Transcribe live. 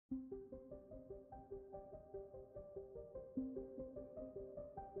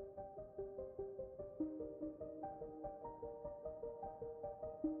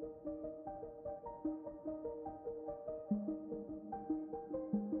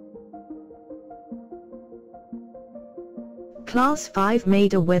Class 5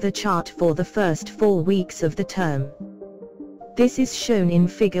 made a weather chart for the first 4 weeks of the term. This is shown in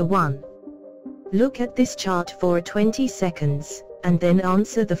Figure 1. Look at this chart for 20 seconds, and then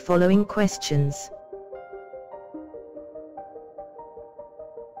answer the following questions.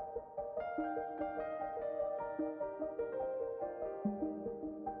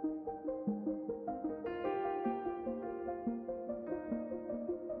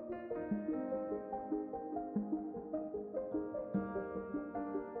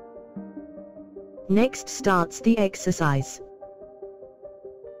 Next starts the exercise.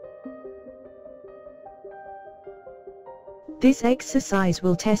 This exercise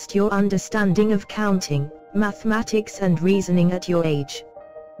will test your understanding of counting, mathematics and reasoning at your age.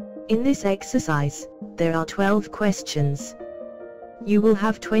 In this exercise, there are 12 questions. You will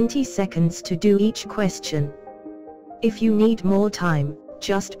have 20 seconds to do each question. If you need more time,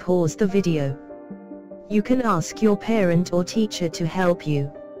 just pause the video. You can ask your parent or teacher to help you.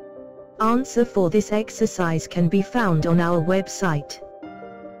 Answer for this exercise can be found on our website.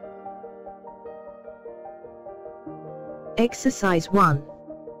 Exercise 1.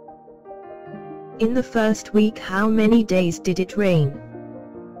 In the first week, how many days did it rain?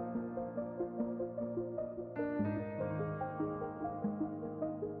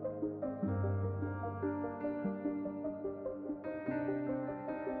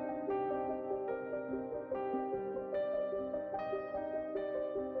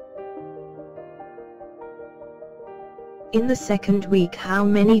 In the second week, how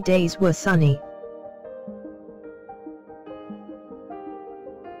many days were sunny?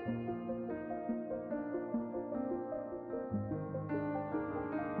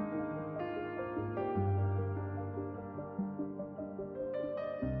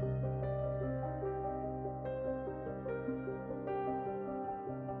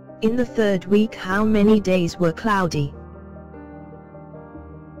 In the third week, how many days were cloudy?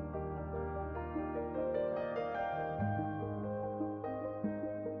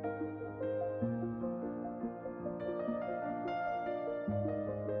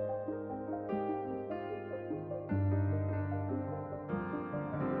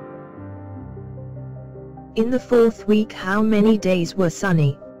 In the fourth week, how many days were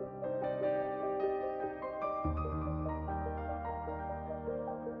sunny?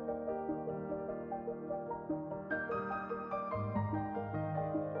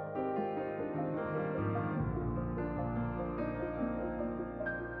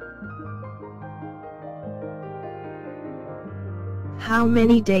 How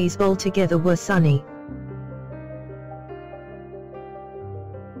many days altogether were sunny?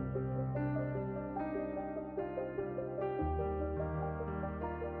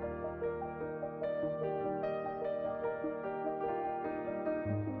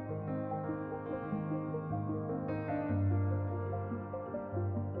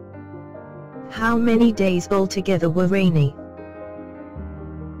 How many days altogether were rainy?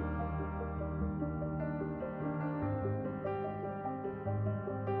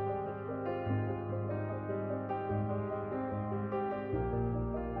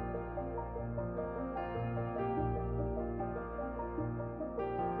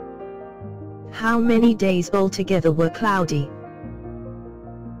 How many days altogether were cloudy?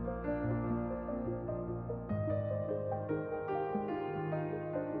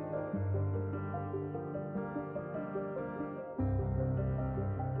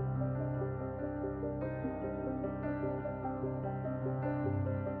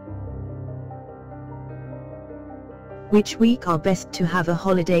 Which week are best to have a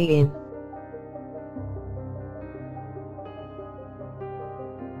holiday in?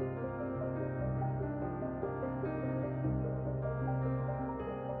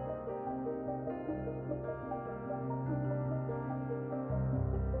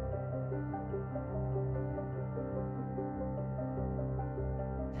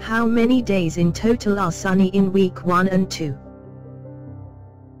 How many days in total are sunny in week 1 and 2?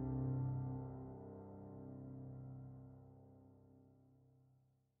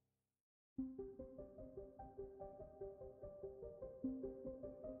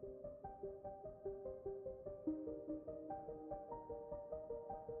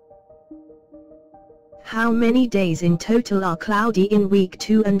 How many days in total are cloudy in week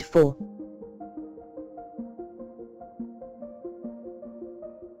 2 and 4?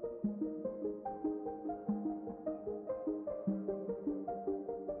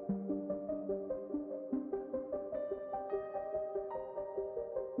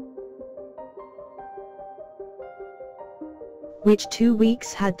 Which 2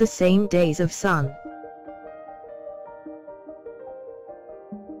 weeks had the same days of sun?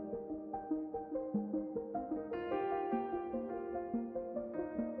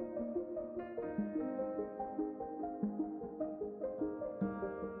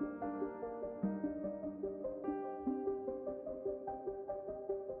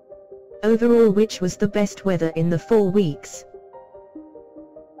 Overall, which was the best weather in the 4 weeks?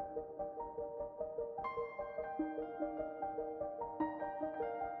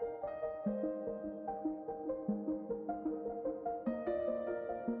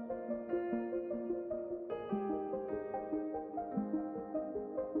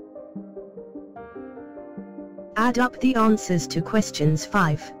 Add up the answers to questions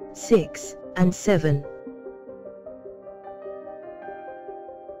 5, 6, and 7.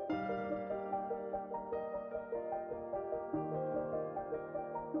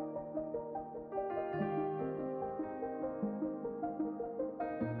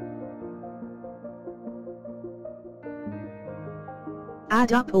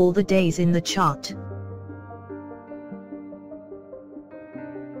 Add up all the days in the chart.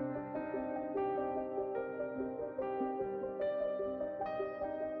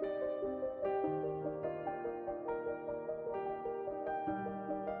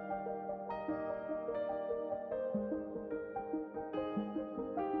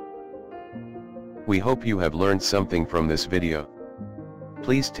 We hope you have learned something from this video.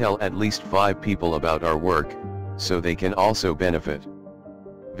 Please tell at least 5 people about our work, so they can also benefit.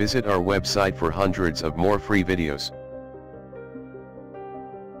 Visit our website for hundreds of more free videos.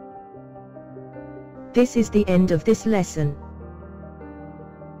 This is the end of this lesson.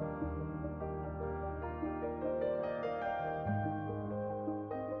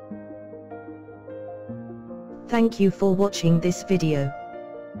 Thank you for watching this video.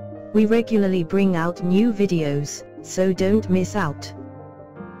 We regularly bring out new videos, so don't miss out.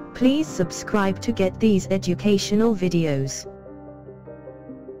 Please subscribe to get these educational videos.